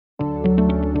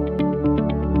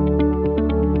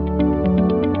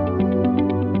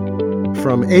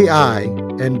From AI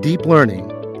and deep learning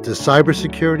to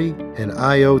cybersecurity and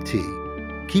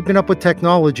IoT, keeping up with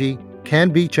technology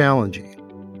can be challenging.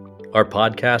 Our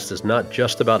podcast is not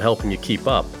just about helping you keep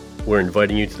up. We're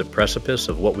inviting you to the precipice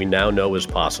of what we now know is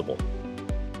possible.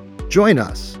 Join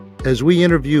us as we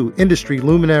interview industry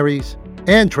luminaries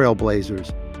and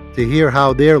trailblazers to hear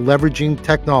how they're leveraging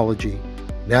technology,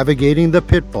 navigating the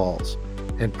pitfalls,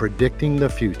 and predicting the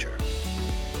future.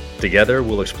 Together,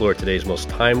 we'll explore today's most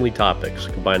timely topics,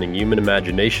 combining human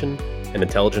imagination and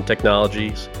intelligent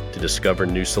technologies to discover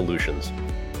new solutions.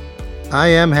 I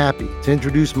am happy to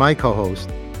introduce my co-host,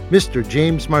 Mr.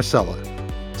 James Marcella,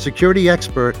 security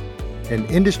expert and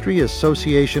industry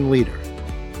association leader.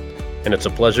 And it's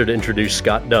a pleasure to introduce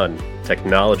Scott Dunn,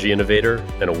 technology innovator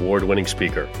and award-winning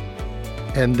speaker.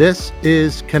 And this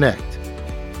is Connect,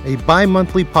 a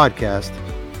bi-monthly podcast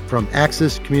from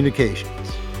Axis Communications.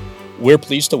 We're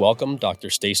pleased to welcome Dr.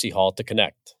 Stacey Hall to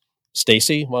Connect.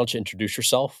 Stacey, why don't you introduce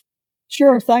yourself?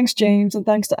 Sure. Thanks, James. And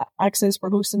thanks to Axis for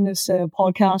hosting this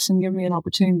podcast and giving me an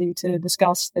opportunity to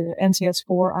discuss the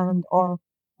NCS4 and our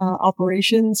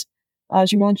operations.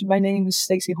 As you mentioned, my name is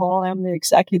Stacey Hall. I'm the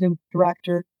executive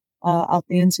director at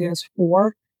the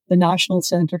NCS4, the National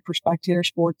Centre for Spectator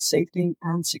Sport Safety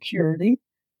and Security.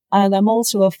 And I'm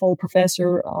also a full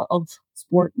professor of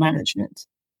sport management.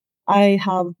 I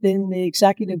have been the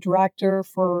executive director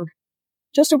for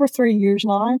just over 3 years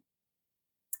now.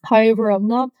 However, I'm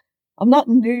not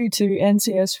new to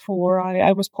NCS4.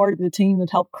 I was part of the team that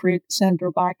helped create the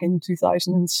centre back in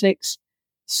 2006.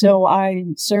 So I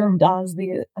served as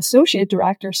the associate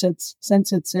director since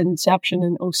its inception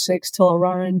in 2006 till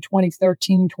around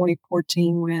 2013,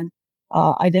 2014, when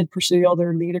I did pursue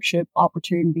other leadership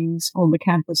opportunities on the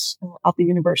campus at the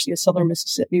University of Southern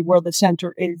Mississippi, where the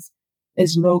centre is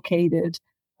located.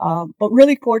 But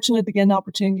really fortunate to get an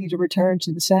opportunity to return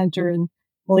to the centre and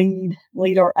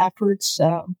lead our efforts.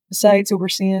 Besides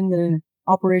overseeing the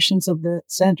operations of the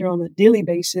centre on a daily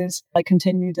basis, I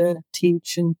continue to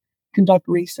teach and conduct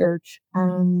research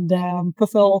and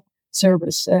fulfill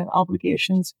service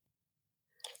obligations.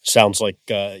 Sounds like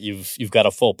you've got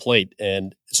a full plate.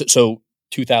 And so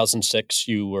 2006,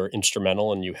 you were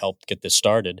instrumental and you helped get this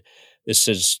started. This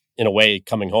is, in a way,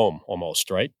 coming home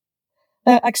almost, right?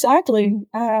 Exactly.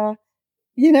 It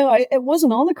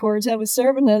wasn't on the cards. I was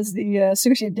serving as the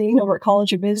associate dean over at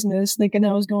College of Business, thinking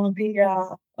I was going to be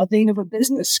a dean of a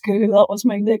business school. That was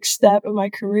my next step in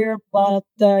my career. But,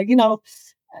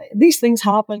 these things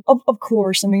happen. Of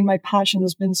course, I mean, my passion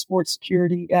has been sports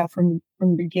security from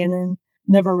the beginning.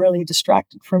 Never really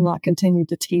distracted from that. Continued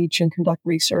to teach and conduct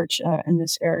research in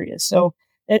this area. So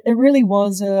it really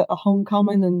was a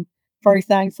homecoming, and very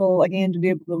thankful again to be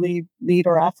able to lead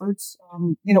our efforts.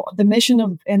 The mission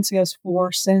of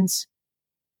NCS4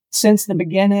 since the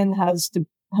beginning has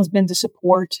been to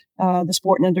support the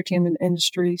sport and entertainment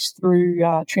industries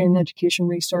through training, education,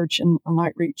 research, and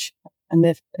outreach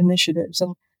and initiatives.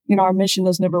 And our mission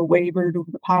has never wavered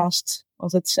over the past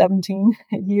 17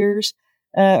 years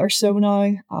or so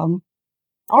now.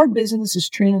 Our business is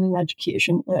training and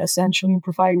education, essentially, and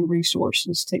providing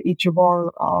resources to each of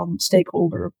our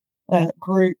stakeholder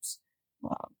groups.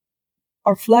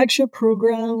 Our flagship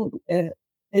program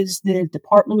is the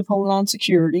Department of Homeland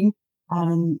Security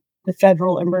and the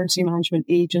Federal Emergency Management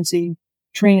Agency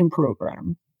training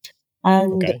program.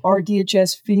 And our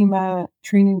DHS FEMA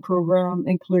training program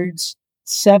includes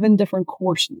 7 different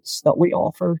courses that we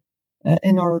offer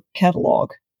in our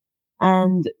catalog.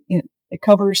 And it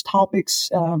covers topics,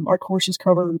 our courses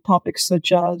cover topics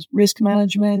such as risk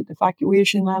management,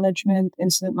 evacuation management,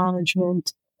 incident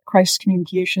management, crisis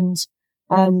communications,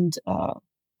 and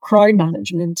crowd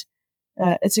management.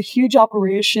 It's a huge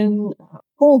operation.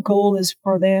 Whole goal is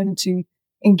for them to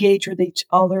engage with each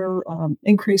other,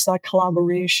 increase that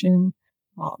collaboration,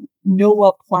 know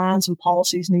what plans and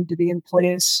policies need to be in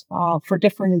place for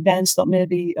different events that may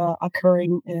be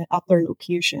occurring at their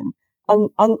location. And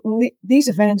these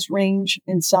events range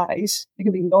in size. They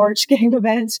could be large-scale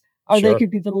events, or They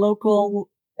could be the local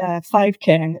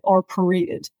 5K or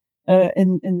parade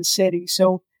in the city.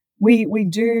 So we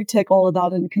do take all of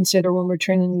that into consider when we're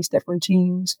training these different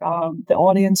teams, the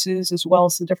audiences, as well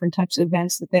as the different types of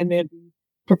events that they may be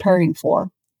preparing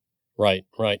for. Right.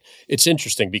 It's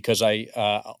interesting because I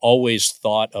always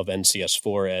thought of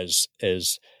NCS4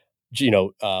 as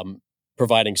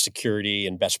providing security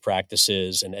and best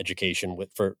practices and education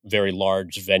for very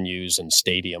large venues and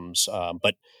stadiums.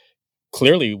 But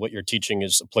clearly what you're teaching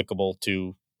is applicable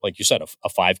to, like you said, a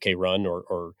 5K run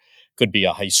or could be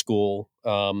a high school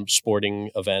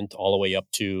sporting event all the way up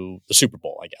to the Super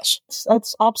Bowl, I guess.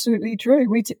 That's absolutely true.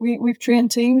 We've trained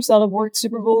teams that have worked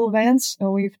Super Bowl events,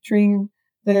 and we've trained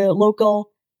the local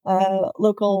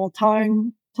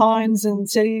towns and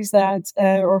cities that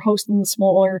are hosting the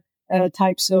smaller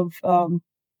types of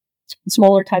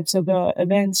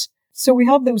events. So we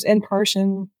have those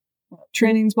in-person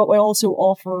trainings, but we also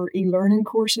offer e-learning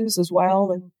courses as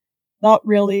well. And that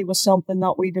really was something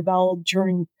that we developed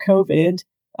during COVID,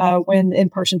 when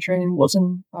in-person training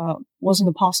wasn't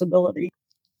a possibility.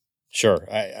 Sure.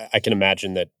 I can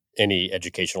imagine that any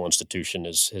educational institution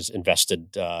has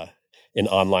invested in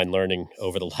online learning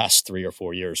over the last 3 or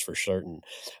 4 years for certain.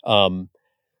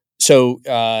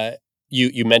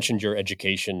 You mentioned your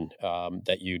education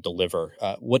that you deliver.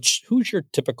 Who's your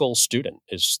typical student?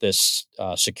 Is this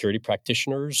security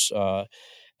practitioners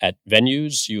at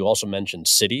venues? You also mentioned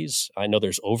cities. I know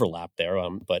there's overlap there,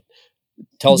 but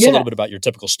tell us a little bit about your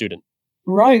typical student.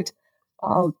 Right.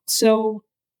 So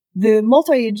the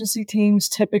multi-agency teams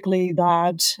typically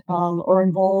that are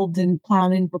involved in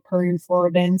planning, preparing for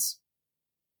events,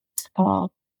 that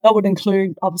would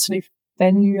include obviously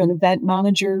venue and event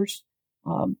managers.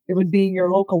 It would be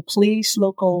your local police,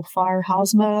 local fire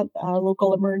hazmat,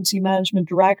 local emergency management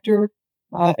director.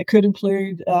 It could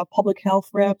include public health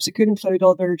reps. It could include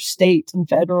other state and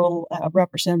federal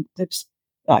representatives.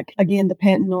 Again,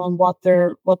 depending on what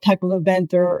type of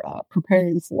event they're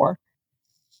preparing for.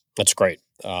 That's great.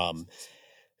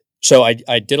 So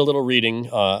I did a little reading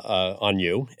on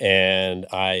you, and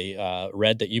I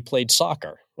read that you played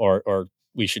soccer, or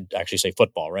we should actually say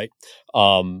football, right?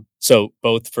 So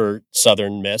both for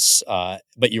Southern Miss,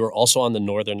 but you were also on the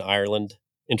Northern Ireland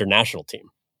international team.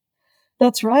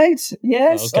 That's right.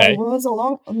 Yes, Okay. I was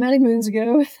many moons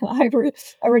ago. I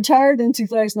retired in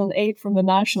 2008 from the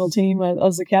national team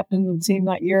as the captain of the team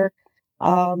that year.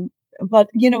 But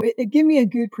it gave me a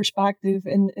good perspective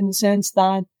in the sense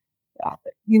that,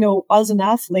 as an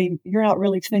athlete, you're not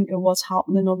really thinking what's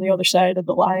happening on the other side of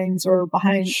the lines or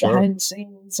behind the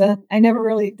scenes. And I never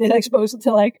really did expose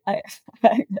until I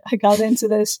got into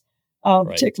this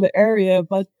particular area.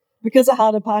 But because I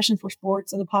had a passion for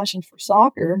sports and a passion for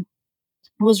soccer,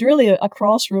 it was really a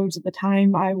crossroads at the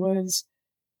time. I was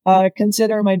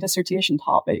considering my dissertation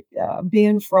topic,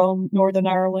 being from Northern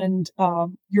Ireland,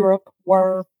 Europe,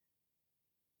 where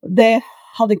they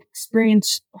had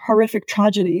experienced horrific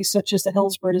tragedies such as the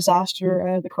Hillsborough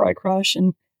disaster, the Croy Crush,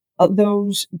 and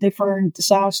those different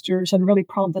disasters had really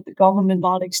prompted the government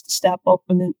bodies to step up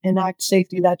and enact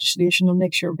safety legislation and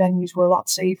make sure venues were a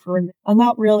lot safer. And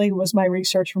that really was my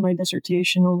research for my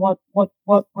dissertation on what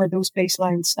were those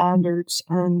baseline standards.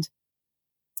 And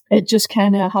it just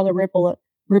kind of had a ripple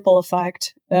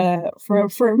effect.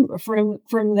 From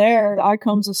there, the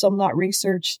outcomes of some of that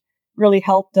research really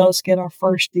helped us get our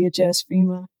first DHS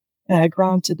FEMA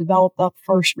grant to develop that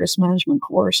first risk management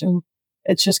course. And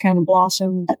it's just kind of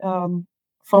blossomed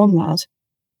from that.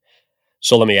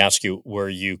 So let me ask you, were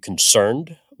you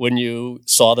concerned when you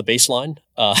saw the baseline?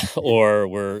 Or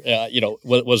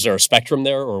was there a spectrum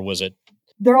there, or was it?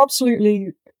 There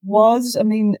absolutely was. I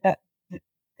mean,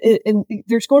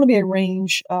 there's going to be a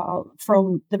range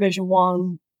from Division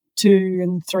 1, 2,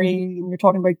 and 3. And you're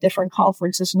talking about different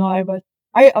conferences now, but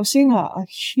I've seen a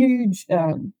huge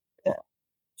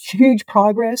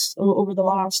progress over the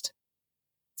last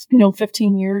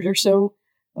 15 years or so.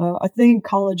 I think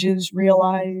colleges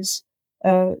realize,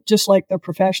 just like their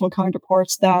professional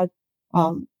counterparts, that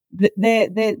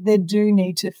they do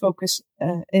need to focus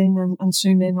in and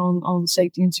zoom in on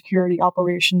safety and security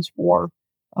operations for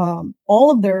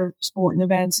all of their sporting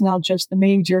events, not just the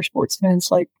major sports events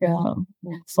like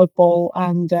football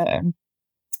and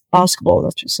basketball,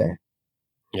 let's just say.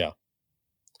 Yeah.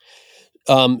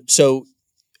 So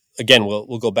again,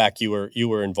 we'll go back. You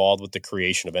were involved with the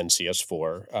creation of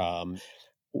NCS4.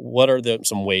 What are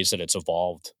some ways that it's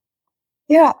evolved?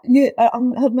 Yeah, I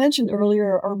had mentioned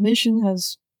earlier, our mission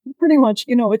has pretty much,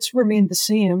 it's remained the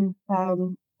same.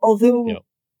 Although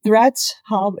threats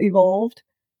have evolved.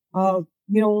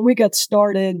 When we got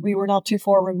started, we were not too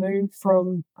far removed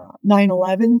from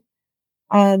 9/11,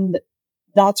 and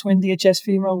that's when DHS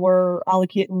FEMA were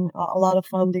allocating a lot of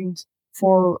funding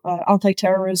for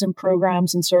anti-terrorism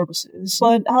programs and services.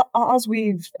 But as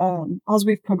we've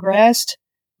progressed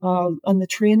on the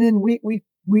training, we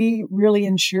really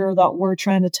ensure that we're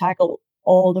trying to tackle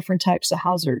all different types of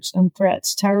hazards and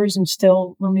threats. Terrorism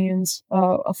still remains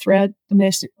a threat,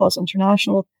 domestic plus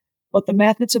international, but the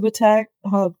methods of attack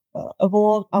have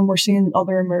evolved, and we're seeing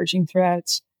other emerging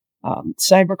threats.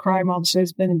 Cybercrime obviously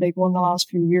has been a big one the last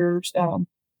few years.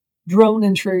 Drone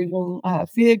intrusion,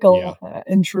 vehicle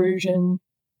intrusion,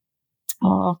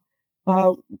 Uh,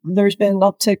 there's been an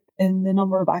uptick in the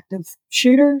number of active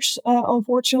shooters,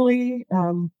 unfortunately.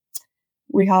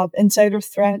 We have insider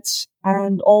threats,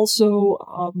 and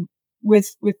also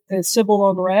with the civil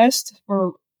unrest,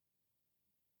 or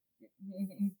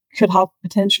you could have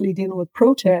potentially dealing with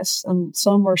protests, and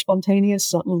some are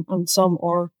spontaneous and some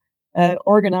are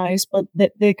organized, but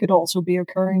they could also be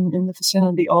occurring in the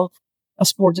vicinity of a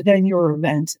sports venue or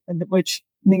event, which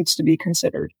needs to be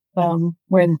considered when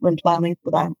planning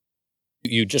for that.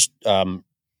 You just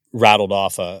rattled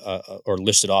off or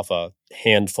listed off a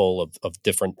handful of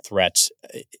different threats.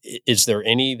 Is there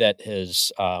any that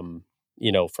has, from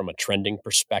a trending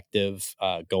perspective,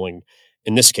 going,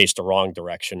 in this case, the wrong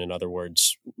direction? In other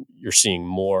words, you're seeing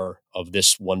more of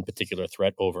this one particular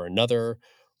threat over another,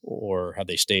 or have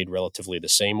they stayed relatively the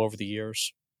same over the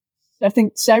years? I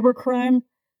think cybercrime,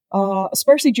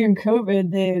 especially during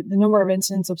COVID, the number of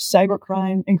incidents of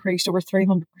cybercrime increased over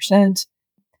 300%.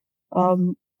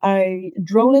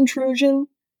 Drone intrusion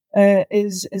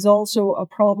is also a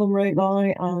problem right now,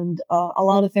 and a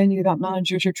lot of venue event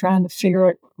managers are trying to figure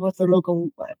out with their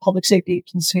local public safety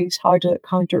agencies how to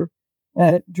counter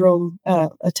drone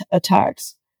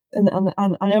attacks. And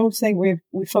I don't think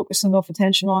we've focused enough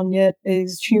attention on yet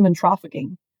is human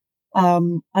trafficking,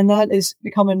 and that is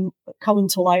coming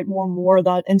to light more and more.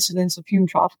 That incidents of human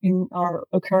trafficking are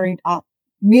occurring at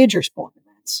major sport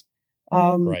events.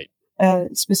 Right.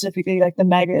 Specifically like the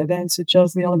mega events such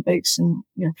as the Olympics and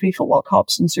FIFA World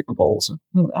Cups and Super Bowls,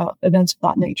 events of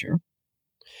that nature.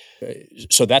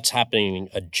 So that's happening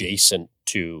adjacent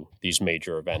to these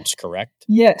major events, correct?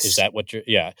 Yes. Is that what you're?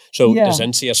 Yeah. So does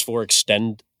NCS4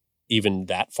 extend even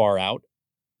that far out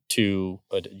to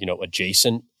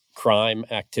adjacent crime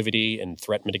activity and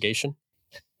threat mitigation?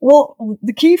 Well,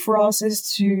 the key for us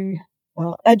is to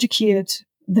educate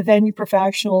the venue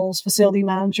professionals, facility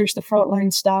managers, the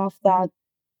frontline staff that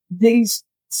these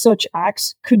such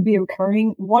acts could be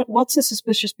occurring. What's the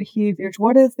suspicious behaviors?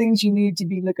 What are the things you need to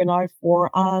be looking out for,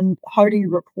 and how do you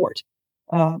report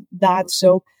that?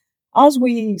 So as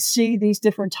we see these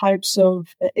different types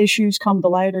of issues come to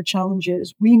light or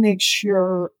challenges, we make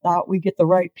sure that we get the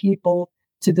right people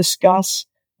to discuss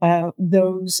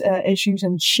those issues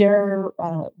and share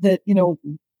the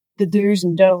do's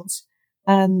and don'ts.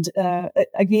 And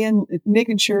again,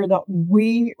 making sure that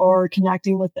we are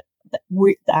connecting with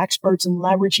the experts and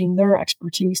leveraging their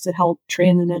expertise to help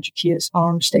train and educate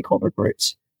our stakeholder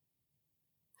groups.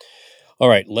 All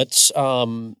right, let's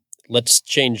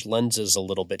change lenses a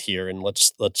little bit here, and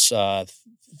let's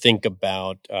think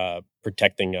about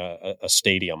protecting a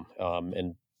stadium,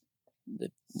 and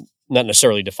not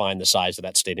necessarily define the size of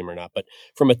that stadium or not, but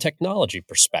from a technology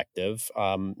perspective,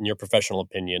 in your professional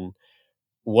opinion,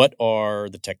 what are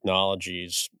the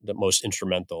technologies that most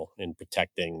instrumental in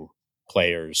protecting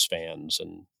players, fans,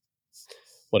 and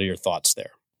what are your thoughts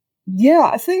there? Yeah,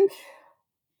 I think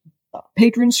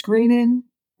patron screening,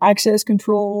 access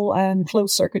control, and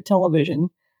closed circuit television.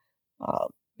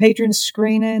 Patron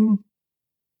screening,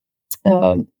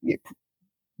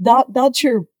 that's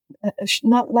your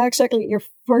not exactly your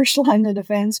first line of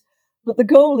defense, but the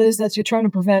goal is that you're trying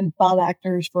to prevent bad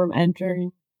actors from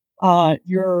entering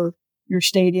your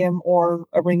stadium or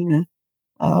arena.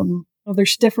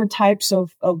 There's different types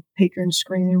of patron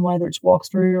screening, whether it's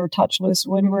walkthrough or touchless,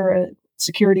 whatever,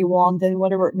 security wanted,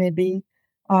 whatever it may be.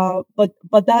 But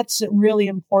that's really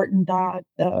important that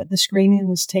the screening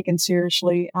is taken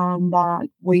seriously, and that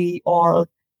we are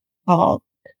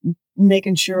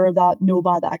making sure that no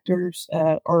bad actors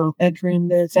are entering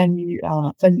the venue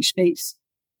space.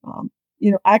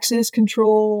 Access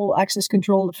control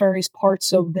to various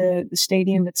parts of the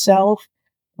stadium itself.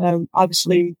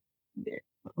 Obviously,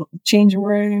 changing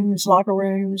rooms, locker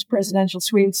rooms, presidential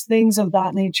suites, things of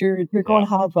that nature. You're going to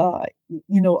have,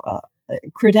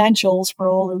 credentials for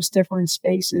all those different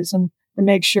spaces, and to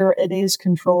make sure it is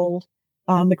controlled.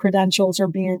 The credentials are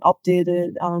being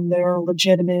updated, and they're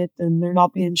legitimate, and they're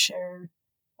not being shared.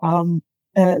 To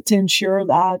ensure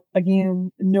that,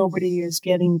 again, nobody is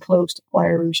getting close to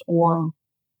players or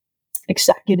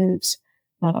executives.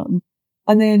 And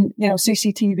then,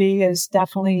 CCTV is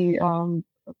definitely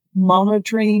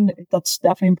monitoring. That's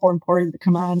definitely an important part of the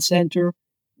command center.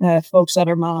 Folks that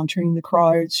are monitoring the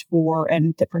crowds for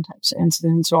any different types of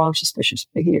incidents or suspicious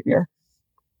behavior.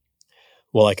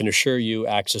 Well, I can assure you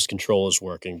access control is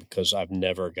working, because I've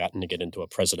never gotten to get into a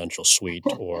presidential suite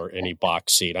or any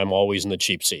box seat. I'm always in the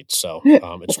cheap seats. So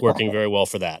it's working very well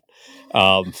for that.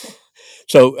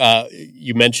 So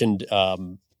you mentioned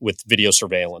with video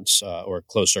surveillance or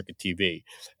closed circuit TV.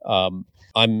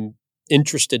 I'm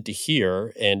interested to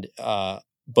hear and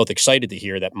both excited to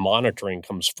hear that monitoring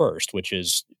comes first, which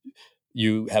is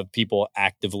you have people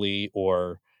actively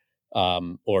or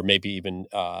maybe even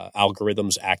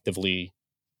algorithms actively,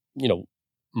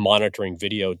 monitoring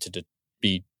video to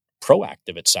be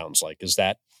proactive. It sounds like, is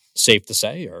that safe to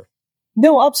say? Or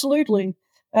No, absolutely.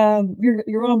 You're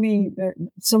going to be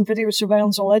some video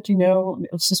surveillance will let you know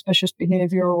of suspicious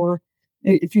behavior, or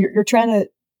if you're trying to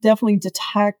definitely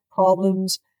detect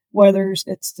problems, whether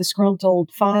it's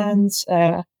disgruntled fans,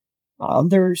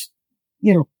 there's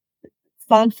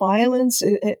fan violence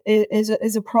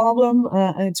is a problem,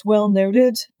 and it's well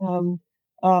noted.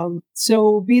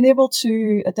 So being able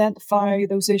to identify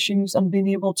those issues and being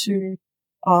able to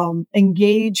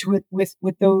engage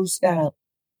with those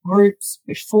groups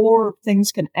before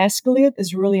things can escalate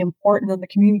is really important, and the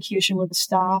communication with the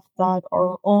staff that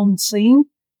are on scene.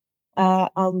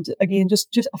 And again,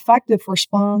 just effective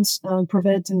response and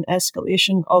preventing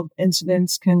escalation of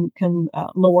incidents can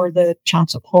lower the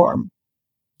chance of harm.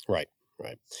 Right.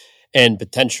 And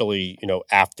potentially,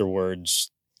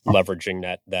 afterwards,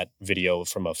 leveraging that video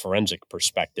from a forensic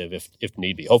perspective, if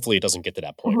need be. Hopefully, it doesn't get to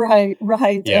that point. Right.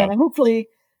 Yeah. Hopefully,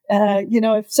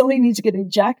 if somebody needs to get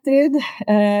ejected,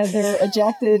 they're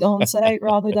ejected on site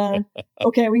rather than,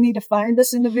 okay, we need to find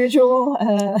this individual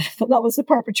that was the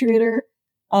perpetrator,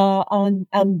 and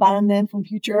ban them from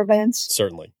future events.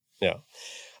 Certainly, yeah.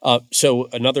 So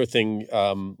another thing,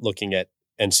 looking at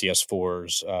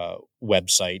NCS4's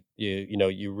website,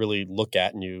 you really look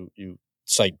at and you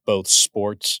cite both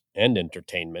sports and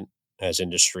entertainment as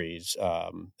industries,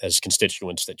 as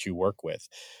constituents that you work with.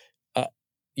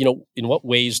 In what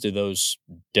ways do those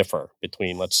differ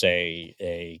between, let's say,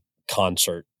 a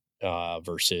concert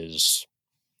versus,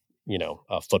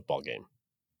 a football game?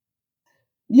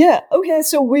 Yeah. Okay.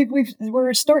 So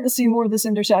we're starting to see more of this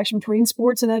intersection between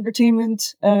sports and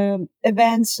entertainment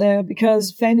events,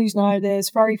 because venues nowadays,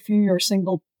 very few are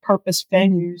single purpose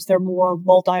venues. They're more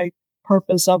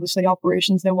multi-purpose, obviously,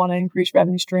 operations. They want to increase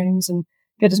revenue streams and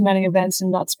get as many events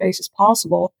in that space as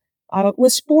possible.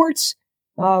 With sports,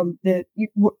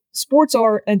 sports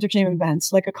are entertainment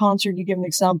events, like a concert. You give an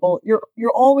example.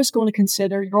 You're always going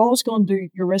to do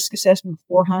your risk assessment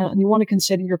beforehand, and you want to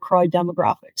consider your crowd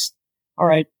demographics. All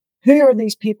right, who are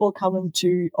these people coming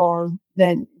to our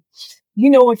venue?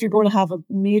 If you're going to have a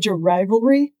major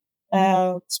rivalry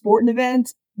sporting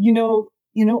event, you know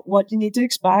what you need to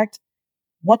expect.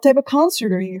 What type of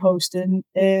concert are you hosting?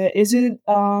 Is it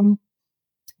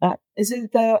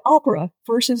opera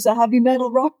versus a heavy metal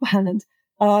rock band?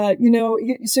 So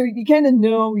you kind of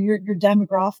know your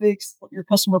demographics, your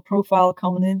customer profile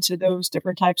coming into those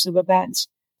different types of events.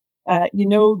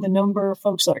 The number of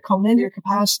folks that are coming into your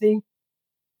capacity.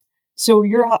 So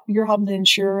you're having to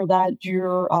ensure that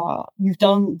you've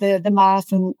done the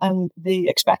math and the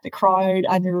expected crowd,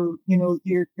 and you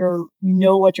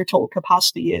know what your total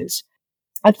capacity is.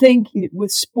 I think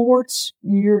with sports,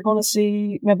 you're going to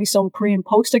see maybe some pre and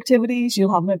post activities.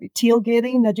 You'll have maybe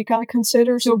tailgating that you got to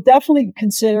consider. So definitely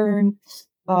considering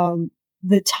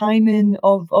the timing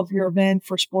of your event.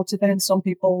 For sports events, some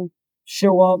people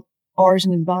show up hours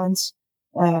in advance,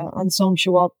 and some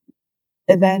show up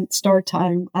event start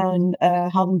time, and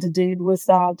having to deal with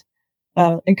that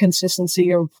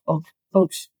inconsistency of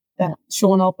folks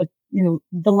showing up at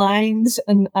the lines,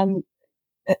 and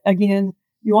again,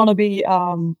 you want to be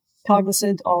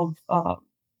cognizant of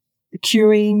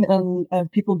queuing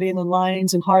and people being in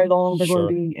lines and how long they're Sure.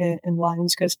 going to be in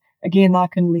lines, because again,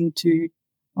 that can lead to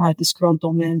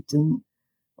disgruntlement, and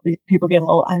people get a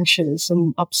little anxious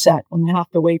and upset when they have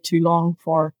to wait too long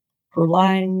for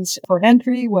lines for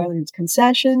entry, whether it's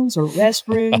concessions or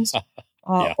restrooms.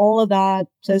 Yeah. All of that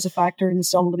plays a factor in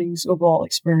somebody's overall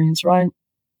experience, right?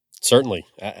 Certainly.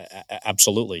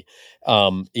 Absolutely.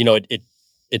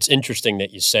 It's interesting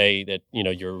that you say that,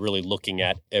 you're really looking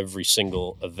at every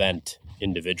single event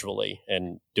individually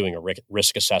and doing a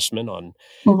risk assessment on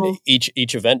Mhm.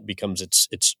 each event becomes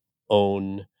its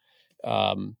own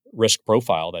risk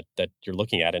profile that you're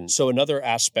looking at. And so another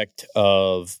aspect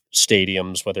of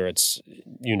stadiums, whether it's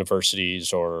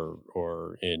universities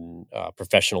or in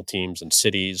professional teams and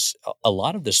cities, a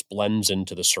lot of this blends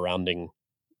into the surrounding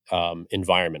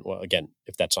environment. Well, again,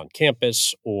 if that's on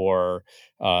campus or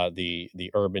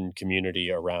the urban community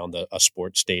around a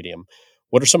sports stadium,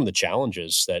 what are some of the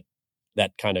challenges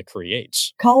that kind of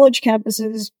creates? College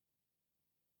campuses,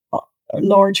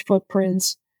 large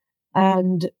footprints,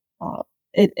 and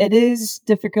it is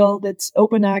difficult. It's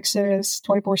open access,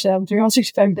 24/7,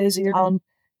 365 days a year,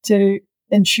 to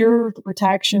ensure the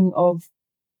protection of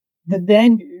the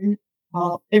venue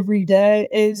every day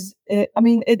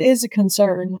it is a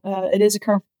concern. It is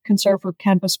a concern for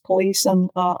campus police and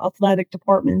athletic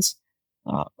departments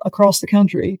across the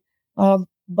country.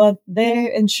 but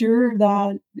they ensure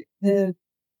that the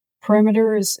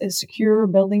perimeter is secure,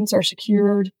 buildings are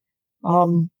secured,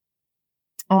 um,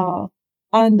 uh,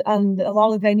 and a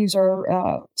lot of venues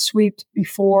are swept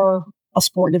before a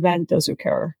sport event does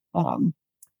occur.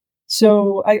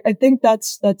 So I think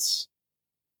that's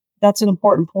an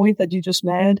important point that you just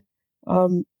made.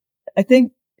 I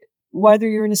think whether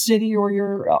you're in a city or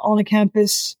you're on a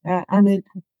campus and it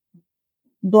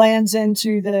blends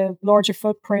into the larger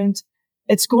footprint,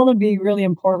 it's going to be really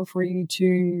important for you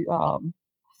to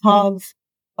have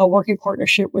a working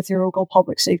partnership with your local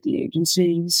public safety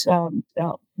agencies.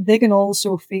 They can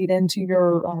also feed into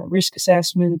your risk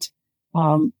assessment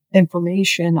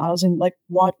information, as in like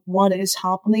what is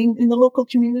happening in the local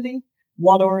community.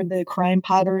 What are the crime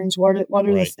patterns? What are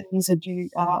Right. the things that you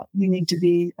need to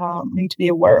be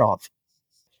aware of?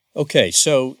 Okay,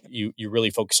 so you really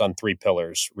focus on three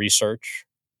pillars: research,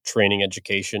 training,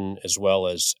 education, as well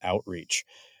as outreach.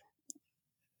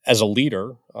 As a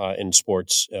leader in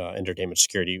sports entertainment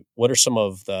security, what are some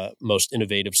of the most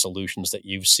innovative solutions that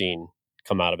you've seen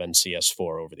come out of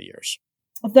NCS4 over the years?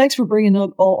 Well, thanks for bringing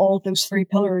up all of those three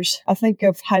pillars. I think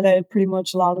I've highlighted pretty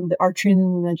much a lot of our training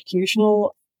and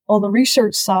educational. On the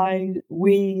research side,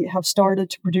 we have started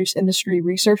to produce industry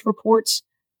research reports.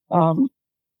 Um,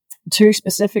 Two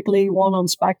specifically, one on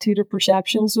spectator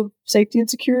perceptions of safety and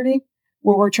security,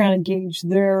 where we're trying to gauge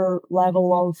their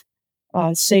level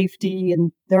of safety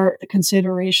and their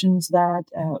considerations that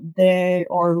they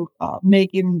are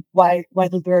making,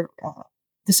 whether they're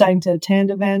deciding to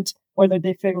attend an event, whether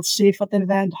they feel safe at the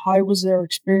event, how was their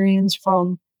experience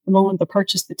from the moment they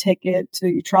purchased the ticket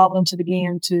to traveling to the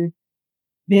game to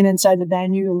being inside the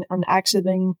venue and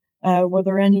exiting. Were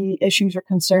there any issues or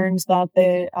concerns that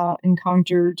they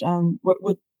encountered?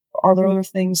 Are there other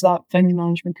things that venue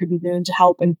management could be doing to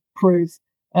help improve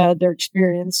their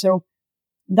experience? So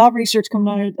that research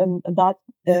coming out and that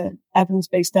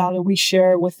evidence-based data we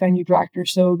share with venue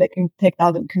directors so they can take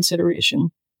that into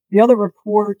consideration. The other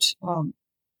report,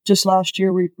 just last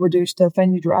year, we produced a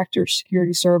venue director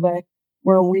security survey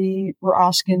where we were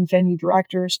asking venue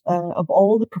directors of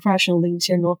all the professional leagues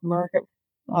here in North America,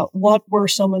 what were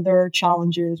some of their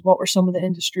challenges? What were some of the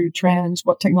industry trends?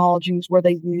 What technologies were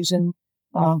they using?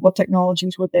 What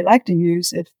technologies would they like to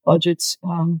use if budgets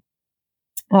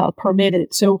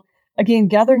permitted? So again,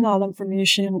 gathering that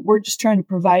information, we're just trying to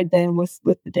provide them with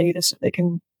the data so they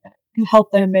can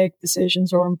help them make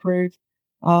decisions or improve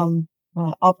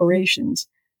operations.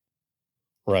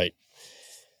 Right.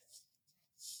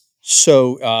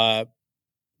 So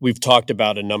we've talked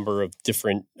about a number of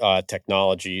different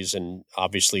technologies, and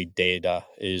obviously, data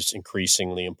is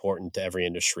increasingly important to every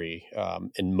industry.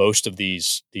 And most of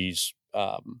these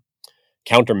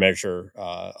countermeasure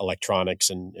electronics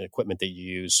and equipment that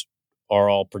you use are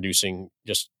all producing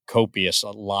just copious, a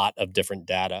lot of different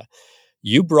data.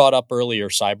 You brought up earlier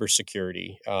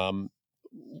cybersecurity.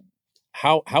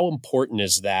 How important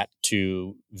is that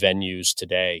to venues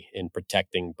today in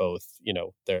protecting both,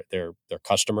 their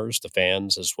customers, the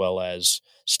fans, as well as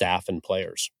staff and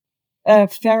players?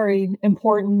 Very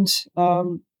important.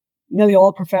 Nearly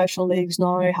all professional leagues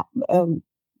now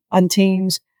and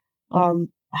teams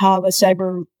have a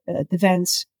cyber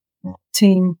defense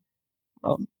team.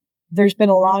 There's been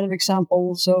a lot of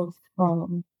examples of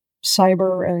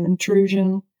cyber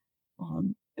intrusion.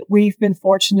 We've been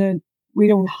fortunate. We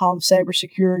don't have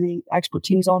cybersecurity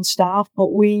expertise on staff, but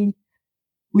we've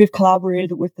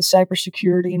collaborated with the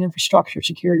Cybersecurity and Infrastructure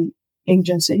Security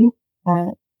Agency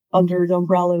under the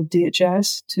umbrella of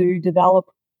DHS to develop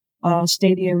a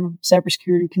stadium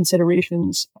cybersecurity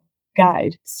considerations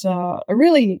guide. It's a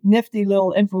really nifty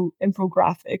little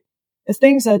infographic. The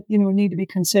things that need to be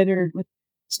considered with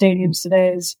stadiums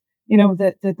today is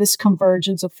that this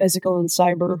convergence of physical and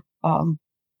cyber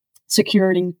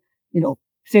security.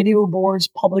 Video boards,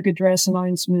 public address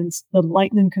announcements, the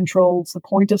lightning controls, the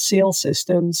point of sale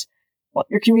systems,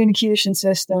 your communication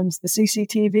systems, the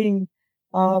CCTV.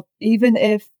 Even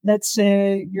if, let's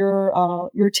say,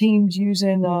 your team's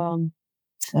using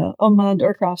unmanned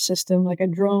aircraft system like a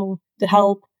drone to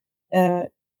help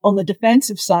on the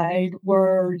defensive side,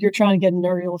 where you're trying to get an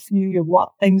aerial view of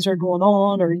what things are going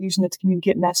on, or using it to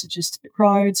communicate messages to the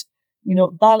crowds,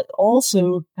 that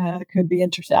also could be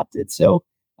intercepted. So.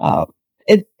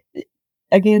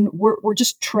 Again, we're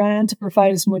just trying to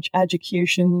provide as much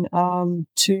education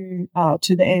to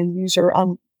the end user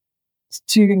and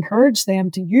to encourage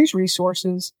them to use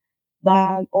resources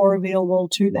that are available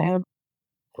to them.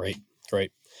 Great.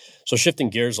 So shifting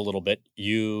gears a little bit,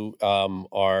 you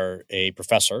are a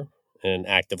professor and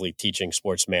actively teaching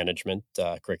sports management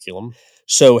curriculum.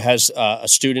 So has a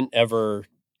student ever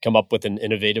come up with an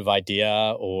innovative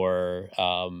idea, or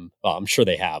well, I'm sure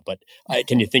they have, but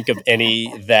can you think of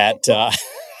any that?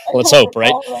 Let's hope,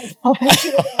 right?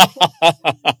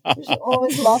 There's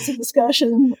always lots of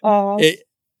discussion.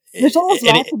 There's always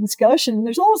lots of discussion.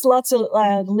 There's always lots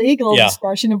of legal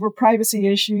discussion over privacy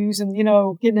issues, and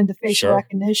getting into facial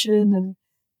recognition,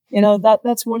 and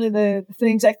that's one of the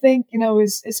things I think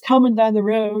is coming down the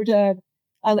road.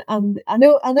 And I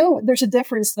know there's a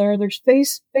difference there. There's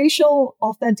facial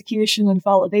authentication and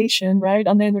validation, right?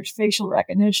 And then there's facial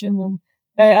recognition. And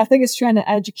I think it's trying to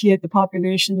educate the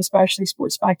population, especially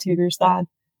sports spectators, that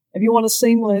if you want a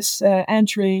seamless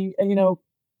entry,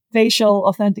 facial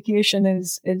authentication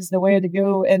is the way to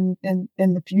go in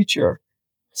the future.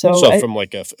 So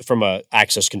from a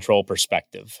access control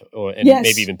perspective, and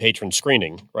maybe even patron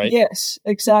screening, right? Yes,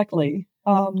 exactly.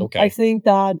 I think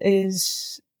that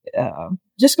is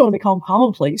just going to become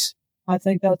commonplace. I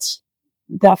think that's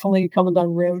definitely coming down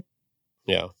the road.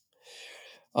 Yeah.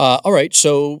 All right.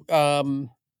 So,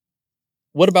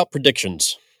 what about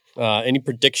predictions? Any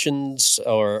predictions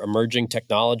or emerging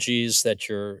technologies that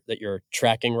you're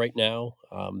tracking right now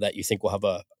that you think will have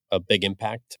a big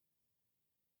impact?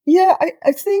 Yeah,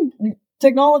 I think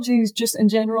technologies just in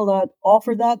general that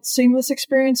offer that seamless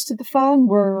experience to the fan,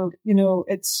 where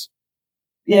it's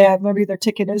maybe their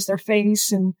ticket is their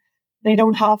face, and they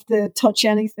don't have to touch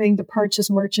anything to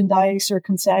purchase merchandise or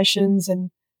concessions.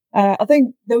 And I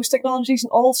think those technologies,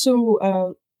 and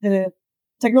also the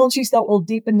technologies that will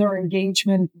deepen their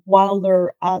engagement while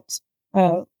they're at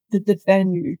the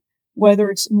venue,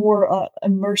 whether it's more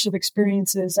immersive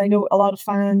experiences. I know a lot of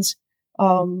fans,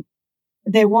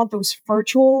 they want those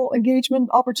virtual engagement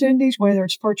opportunities, whether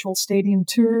it's virtual stadium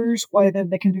tours, whether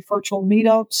they can do virtual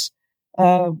meetups,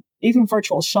 even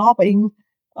virtual shopping.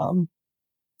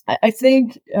 I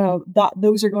think that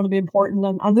those are going to be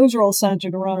important, and those are all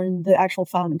centered around the actual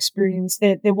fan experience.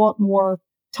 They want more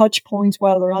touch points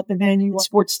while they're at the venue,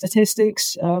 sports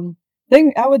statistics. I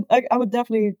would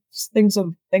definitely things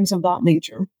of that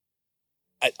nature.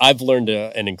 I've learned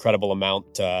an incredible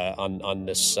amount on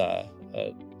this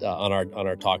on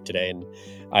our talk today, and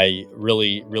I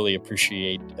really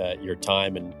appreciate your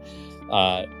time, and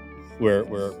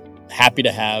we're happy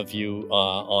to have you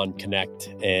on Connect,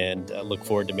 and look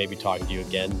forward to maybe talking to you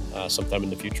again sometime in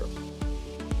the future.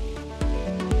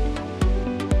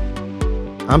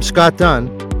 I'm Scott Dunn.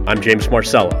 I'm James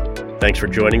Marcella. Thanks for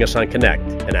joining us on Connect,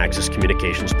 an Access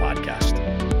Communications podcast.